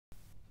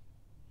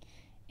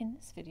In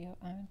this video,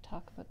 I'm going to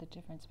talk about the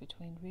difference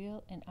between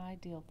real and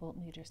ideal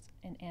voltmeters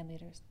and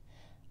ammeters.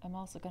 I'm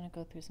also going to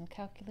go through some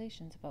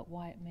calculations about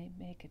why it may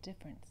make a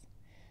difference.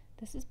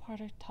 This is part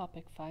of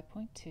topic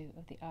 5.2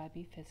 of the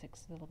IB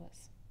Physics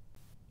syllabus.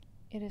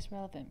 It is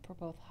relevant for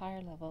both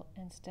higher level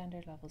and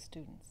standard level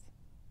students.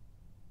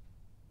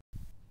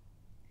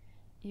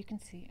 You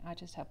can see I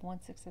just have one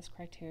success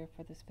criteria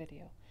for this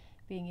video,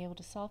 being able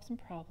to solve some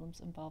problems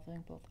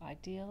involving both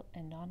ideal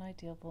and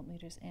non-ideal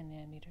voltmeters and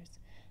ammeters,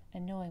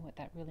 and knowing what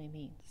that really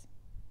means.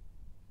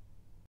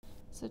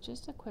 So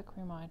just a quick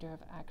reminder of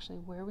actually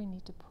where we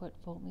need to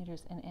put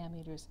voltmeters and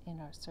ammeters in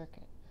our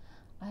circuit.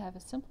 I have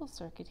a simple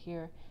circuit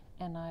here,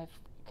 and I've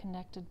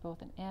connected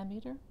both an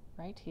ammeter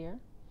right here.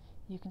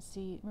 You can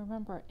see,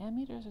 remember,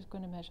 ammeters are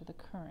going to measure the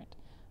current,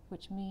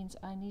 which means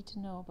I need to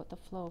know about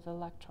the flow of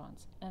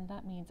electrons, and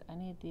that means I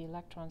need the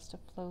electrons to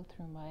flow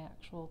through my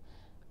actual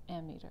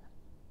ammeter.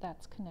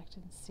 That's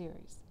connected in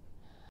series.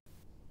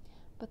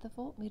 But the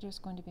voltmeter is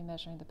going to be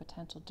measuring the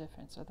potential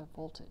difference, or the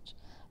voltage.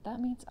 That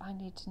means I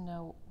need to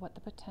know what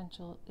the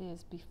potential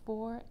is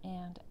before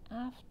and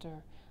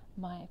after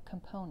my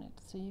component.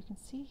 So you can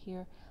see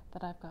here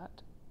that I've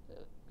got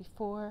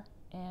before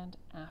and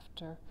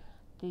after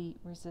the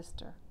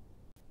resistor.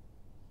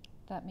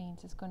 That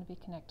means it's going to be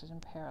connected in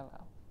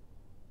parallel.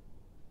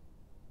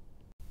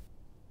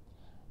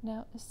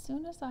 Now, as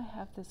soon as I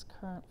have this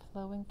current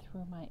flowing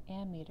through my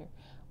ammeter,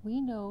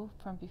 we know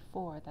from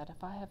before that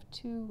if I have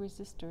two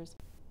resistors,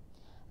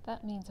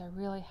 that means I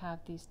really have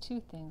these two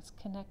things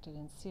connected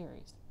in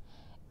series.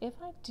 If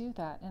I do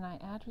that and I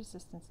add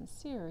resistance in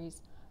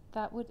series,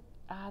 that would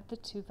add the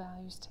two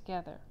values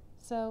together.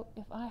 So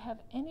if I have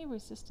any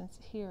resistance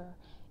here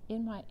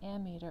in my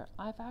ammeter,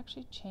 I've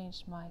actually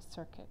changed my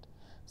circuit.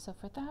 So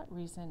for that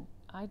reason,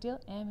 ideal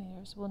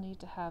ammeters will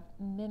need to have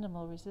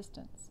minimal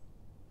resistance.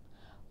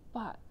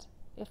 But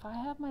if I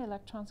have my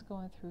electrons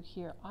going through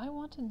here, I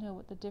want to know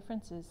what the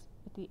difference is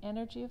with the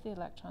energy of the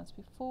electrons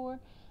before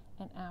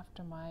and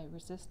after my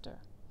resistor.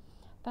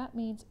 That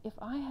means if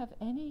I have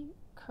any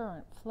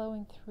current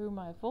flowing through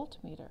my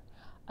voltmeter,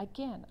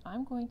 again,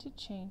 I'm going to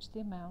change the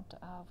amount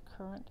of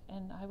current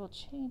and I will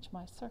change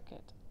my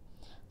circuit.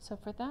 So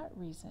for that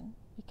reason,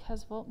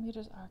 because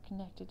voltmeters are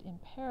connected in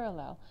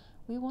parallel,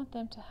 we want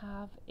them to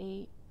have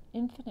a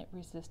infinite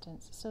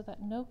resistance so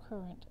that no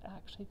current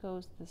actually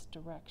goes this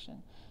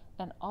direction,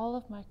 and all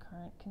of my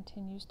current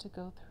continues to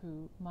go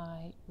through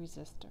my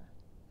resistor.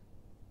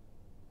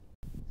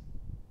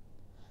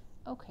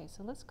 Okay,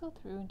 so let's go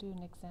through and do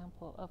an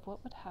example of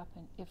what would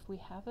happen if we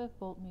have a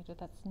voltmeter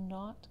that's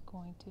not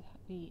going to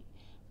be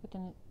with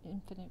an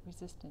infinite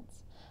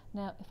resistance.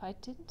 Now, if I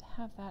didn't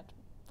have that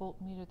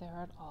voltmeter there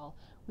at all,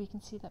 we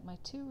can see that my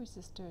two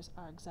resistors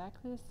are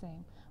exactly the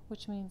same,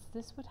 which means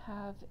this would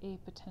have a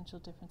potential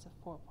difference of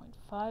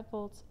 4.5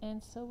 volts,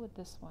 and so would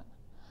this one.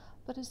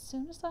 But as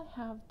soon as I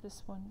have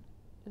this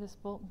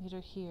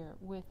voltmeter here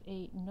with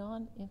a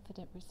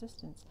non-infinite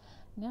resistance,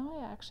 now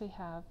I actually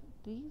have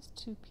these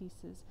two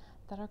pieces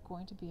that are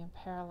going to be in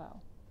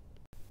parallel.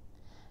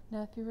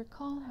 Now, if you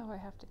recall how I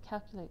have to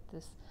calculate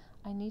this,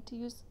 I need to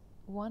use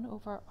 1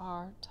 over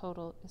R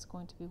total is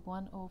going to be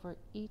 1 over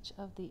each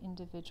of the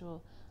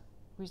individual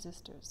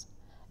resistors.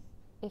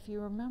 If you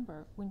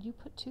remember, when you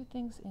put two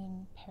things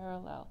in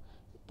parallel,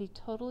 the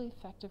total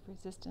effective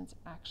resistance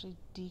actually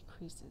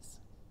decreases.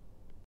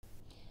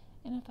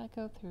 And if I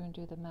go through and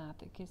do the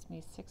math, it gives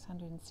me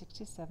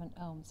 667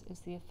 ohms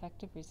is the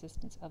effective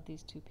resistance of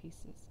these two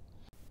pieces.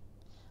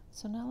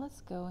 So now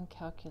let's go and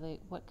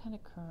calculate what kind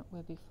of current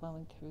would be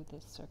flowing through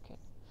this circuit.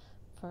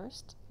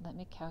 First, let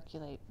me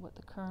calculate what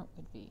the current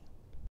would be.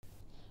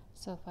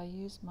 So if I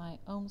use my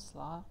Ohm's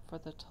law for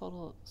the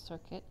total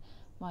circuit,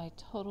 my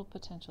total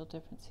potential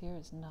difference here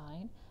is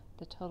 9.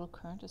 The total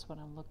current is what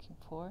I'm looking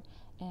for,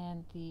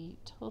 and the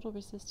total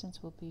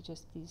resistance will be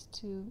just these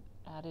two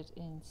added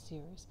in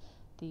series,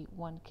 the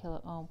 1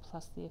 kilo ohm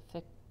plus the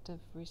effective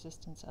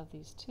resistance of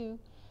these two,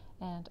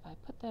 and I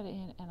put that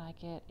in and I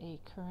get a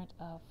current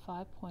of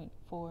 5.4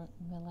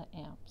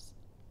 milliamps.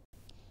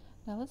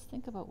 Now let's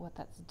think about what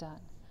that's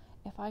done.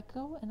 If I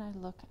go and I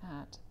look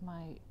at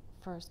my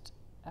first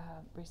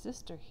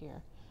resistor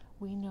here,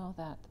 we know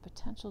that the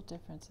potential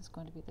difference is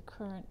going to be the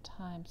current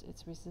times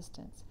its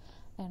resistance.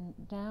 And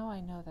now I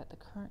know that the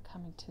current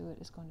coming to it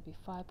is going to be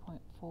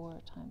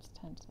 5.4 times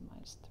 10 to the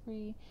minus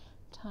 3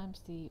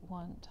 times the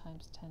 1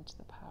 times 10 to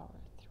the power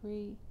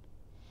 3.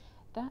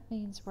 That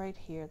means right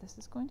here, this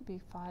is going to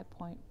be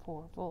 5.4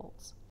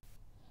 volts.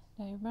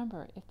 Now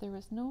remember, if there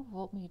was no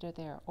voltmeter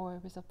there, or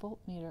it was a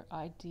voltmeter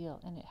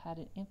ideal and it had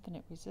an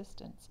infinite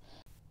resistance,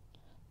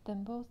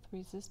 then both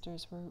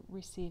resistors were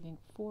receiving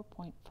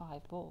 4.5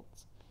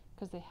 volts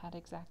because they had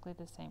exactly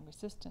the same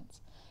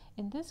resistance.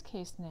 In this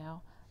case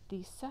now,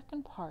 the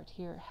second part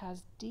here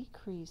has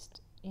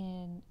decreased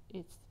in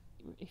its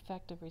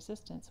effective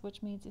resistance,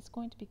 which means it's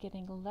going to be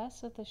getting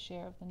less of the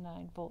share of the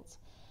 9 volts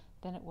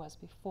than it was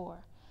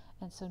before.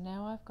 And so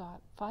now I've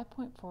got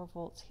 5.4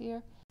 volts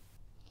here,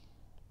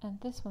 and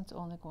this one's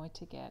only going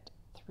to get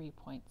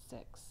 3.6.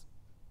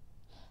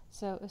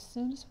 So as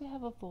soon as we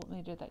have a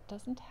voltmeter that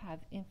doesn't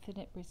have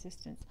infinite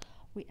resistance,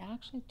 we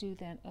actually do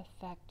then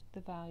affect the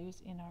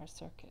values in our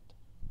circuit.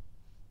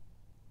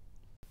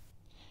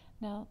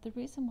 Now, the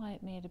reason why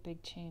it made a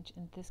big change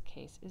in this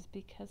case is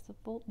because the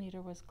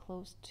voltmeter was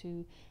close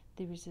to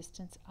the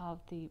resistance of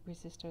the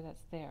resistor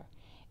that's there.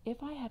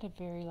 If I had a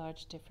very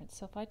large difference,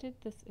 so if I did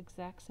this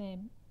exact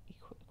same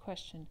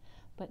question,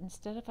 but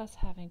instead of us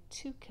having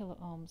 2 kilo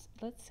ohms,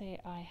 let's say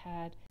I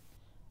had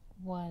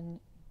 1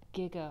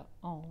 giga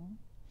ohm.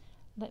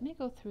 Let me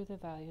go through the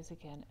values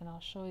again and I'll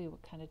show you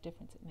what kind of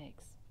difference it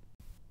makes.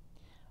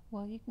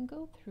 Well, you can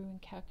go through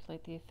and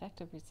calculate the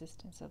effective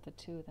resistance of the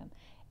two of them,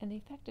 and the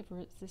effective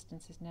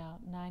resistance is now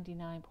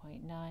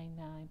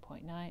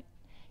 99.99.9.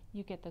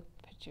 You get the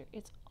picture.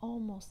 It's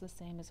almost the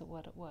same as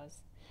what it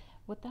was.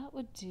 What that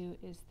would do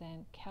is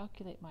then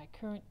calculate my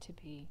current to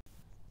be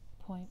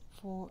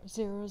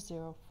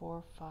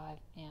 0.0045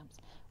 amps,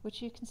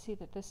 which you can see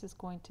that this is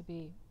going to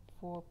be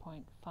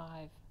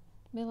 4.5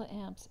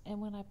 milliamps, and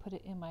when I put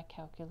it in my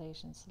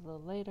calculations a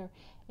little later,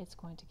 it's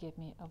going to give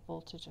me a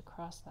voltage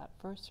across that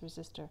first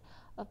resistor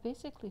of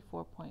basically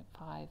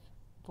 4.5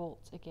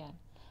 volts again.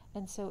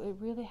 And so it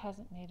really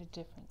hasn't made a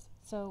difference.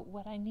 So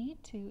what I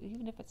need to,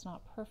 even if it's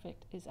not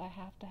perfect, is I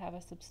have to have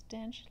a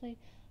substantially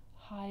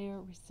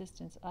higher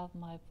resistance of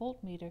my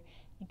voltmeter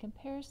in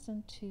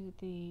comparison to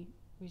the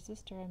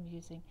resistor I'm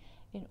using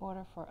in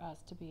order for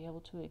us to be able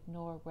to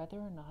ignore whether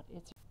or not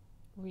it's a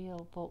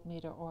real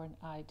voltmeter or an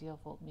ideal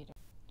voltmeter.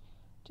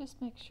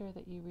 Just make sure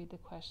that you read the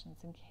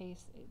questions in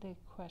case the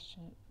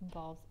question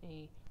involves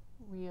a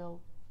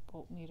real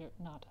voltmeter,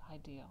 not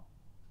ideal.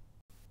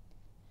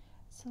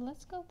 So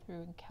let's go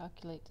through and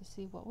calculate to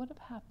see what would have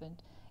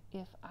happened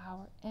if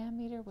our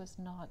ammeter was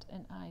not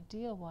an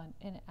ideal one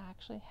and it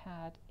actually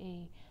had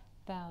a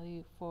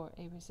value for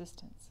a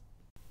resistance.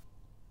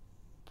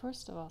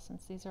 First of all,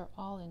 since these are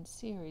all in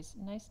series,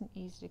 nice and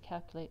easy to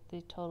calculate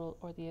the total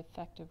or the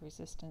effective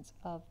resistance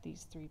of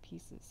these three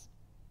pieces.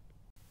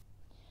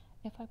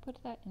 If I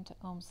put that into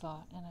Ohm's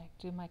law and I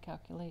do my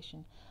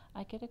calculation,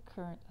 I get a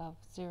current of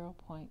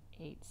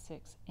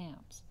 0.86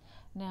 amps.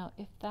 Now,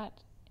 if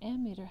that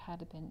ammeter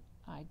had been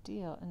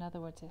ideal, in other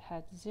words, it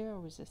had zero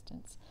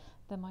resistance,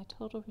 then my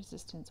total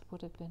resistance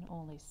would have been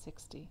only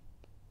 60.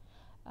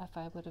 If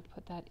I would have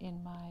put that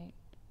in my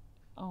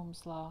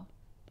Ohm's law,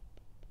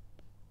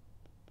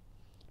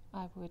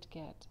 I would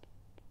get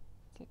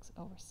 6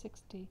 over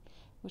 60,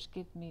 which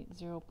gives me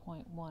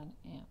 0.1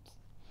 amps.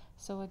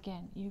 So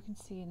again, you can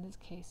see in this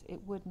case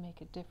it would make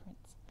a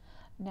difference.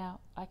 Now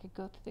I could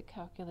go through the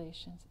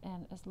calculations,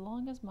 and as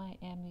long as my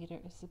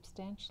ammeter is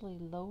substantially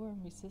lower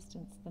in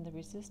resistance than the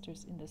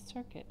resistors in the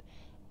circuit,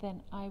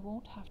 then I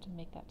won't have to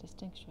make that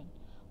distinction.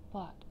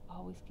 But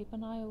always keep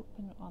an eye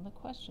open on the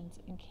questions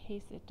in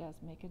case it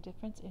does make a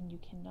difference, and you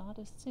cannot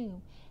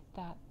assume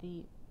that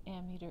the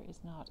ammeter is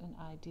not an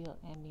ideal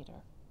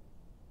ammeter.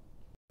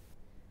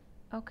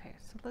 Okay,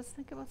 so let's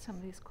think about some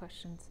of these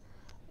questions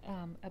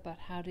about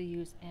how to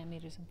use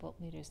ammeters and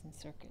voltmeters in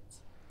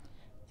circuits.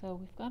 So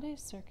we've got a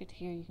circuit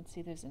here. You can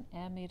see there's an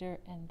ammeter,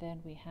 and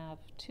then we have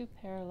two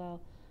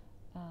parallel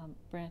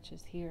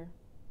branches here,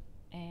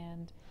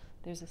 and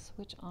there's a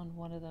switch on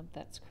one of them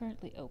that's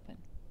currently open.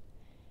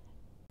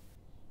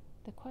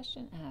 The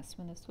question asks,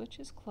 when the switch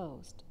is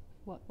closed,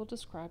 what will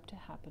describe to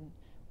happen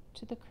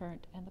to the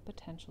current and the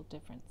potential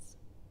difference?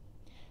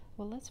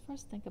 Well, let's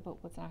first think about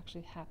what's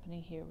actually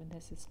happening here when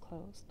this is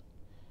closed.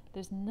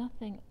 There's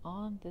nothing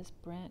on this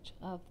branch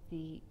of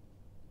the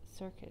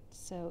circuit,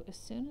 so as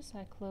soon as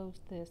I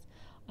close this,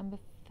 I'm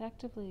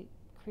effectively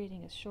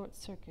creating a short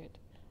circuit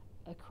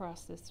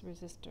across this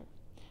resistor.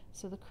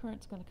 So the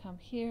current's going to come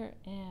here,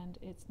 and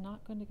it's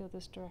not going to go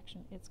this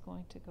direction, it's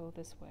going to go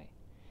this way.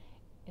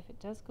 If it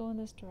does go in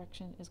this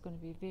direction, it's going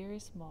to be very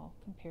small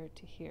compared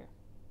to here.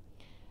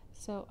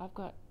 So I've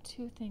got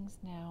two things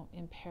now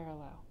in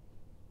parallel,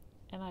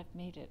 and I've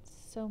made it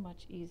so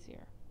much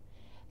easier.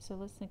 So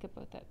let's think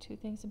about that. Two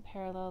things in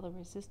parallel, the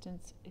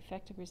resistance,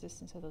 effective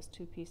resistance of those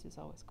two pieces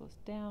always goes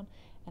down,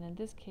 and in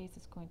this case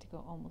it's going to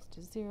go almost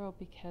to zero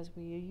because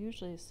we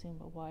usually assume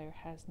a wire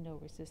has no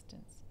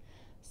resistance.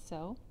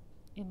 So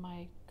in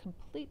my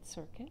complete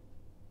circuit,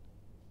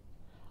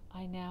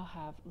 I now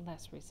have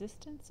less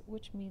resistance,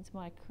 which means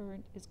my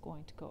current is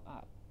going to go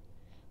up.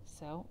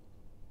 So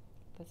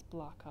let's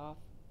block off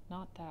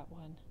not that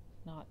one,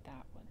 not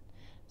that one.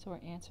 So our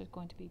answer is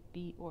going to be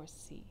B or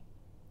C.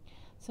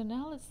 So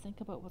now let's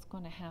think about what's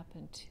going to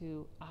happen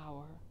to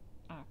our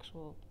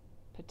actual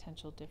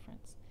potential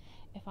difference.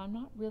 If I'm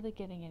not really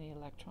getting any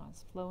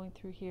electrons flowing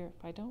through here,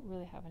 if I don't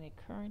really have any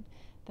current,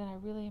 then I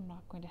really am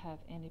not going to have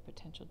any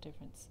potential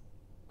difference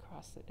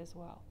across it as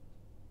well.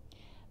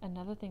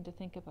 Another thing to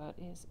think about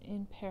is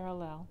in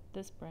parallel,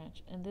 this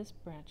branch and this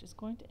branch is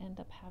going to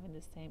end up having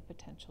the same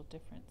potential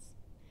difference.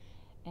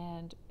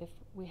 And if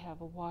we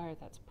have a wire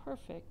that's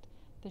perfect,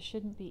 there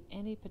shouldn't be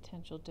any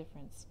potential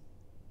difference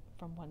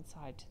from one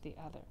side to the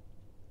other.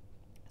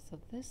 So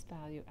this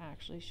value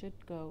actually should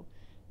go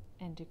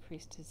and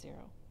decrease to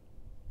zero.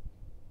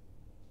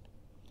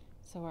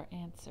 So our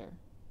answer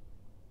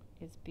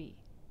is B.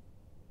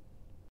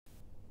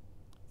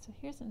 So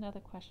here's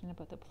another question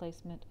about the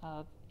placement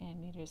of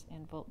ammeters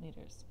and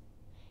voltmeters.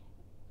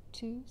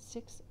 Two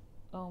 6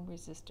 ohm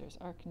resistors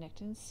are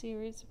connected in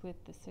series with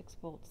the 6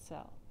 volt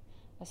cell.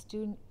 A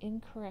student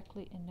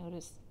incorrectly, and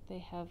notice they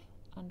have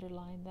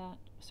underlined that,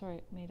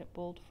 made it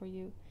bold for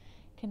you,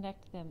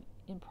 connect them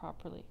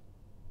improperly.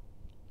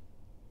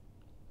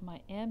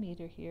 My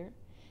ammeter here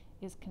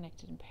is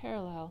connected in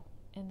parallel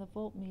and the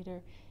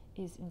voltmeter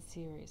is in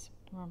series.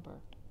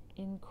 Remember,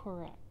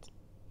 incorrect.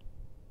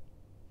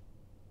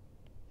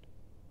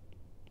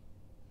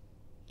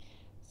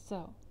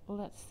 So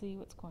let's see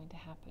what's going to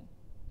happen.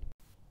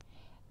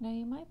 Now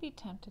you might be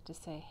tempted to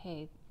say,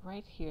 hey,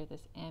 right here,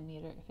 this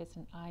ammeter, if it's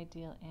an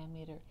ideal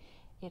ammeter,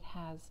 it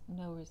has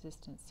no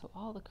resistance, so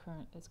all the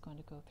current is going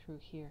to go through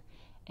here,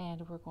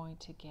 and we're going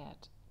to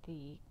get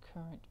the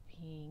current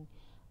being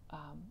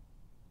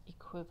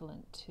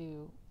equivalent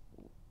to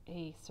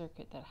a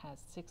circuit that has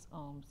 6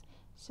 ohms,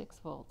 6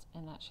 volts,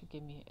 and that should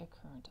give me a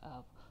current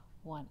of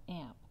 1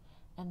 amp.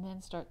 And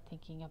then start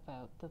thinking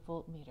about the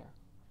voltmeter.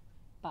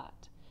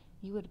 But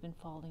you would have been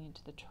falling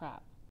into the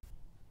trap.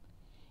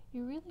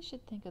 You really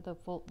should think of the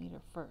voltmeter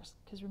first,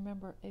 because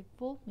remember, a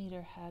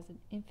voltmeter has an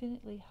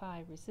infinitely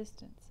high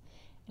resistance.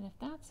 And if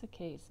that's the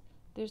case,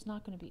 there's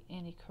not going to be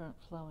any current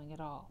flowing at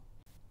all.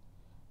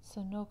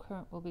 So no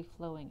current will be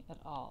flowing at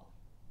all.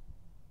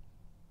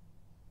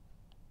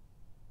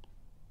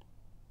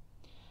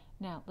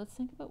 Now, let's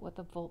think about what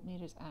the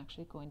voltmeter is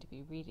actually going to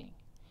be reading.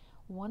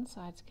 One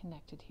side's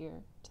connected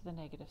here to the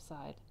negative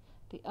side.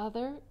 The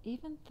other,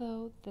 even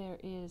though there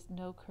is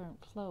no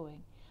current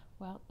flowing,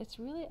 well, it's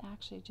really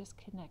actually just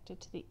connected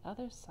to the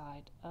other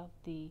side of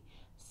the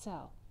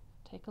cell.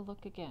 Take a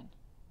look again.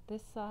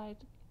 This side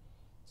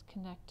is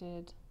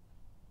connected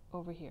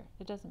over here.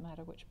 It doesn't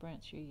matter which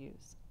branch you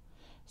use.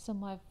 So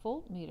my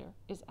voltmeter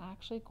is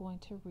actually going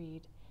to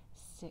read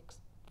 6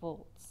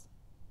 volts.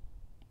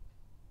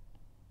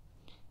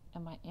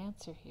 And my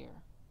answer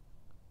here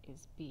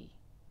is B.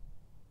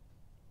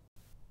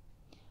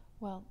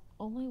 Well,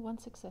 only one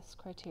success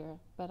criteria,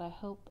 but I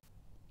hope,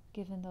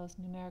 given those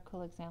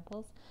numerical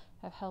examples,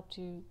 have helped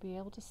you be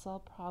able to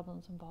solve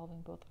problems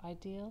involving both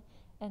ideal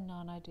and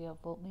non-ideal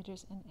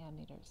voltmeters and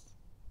ammeters.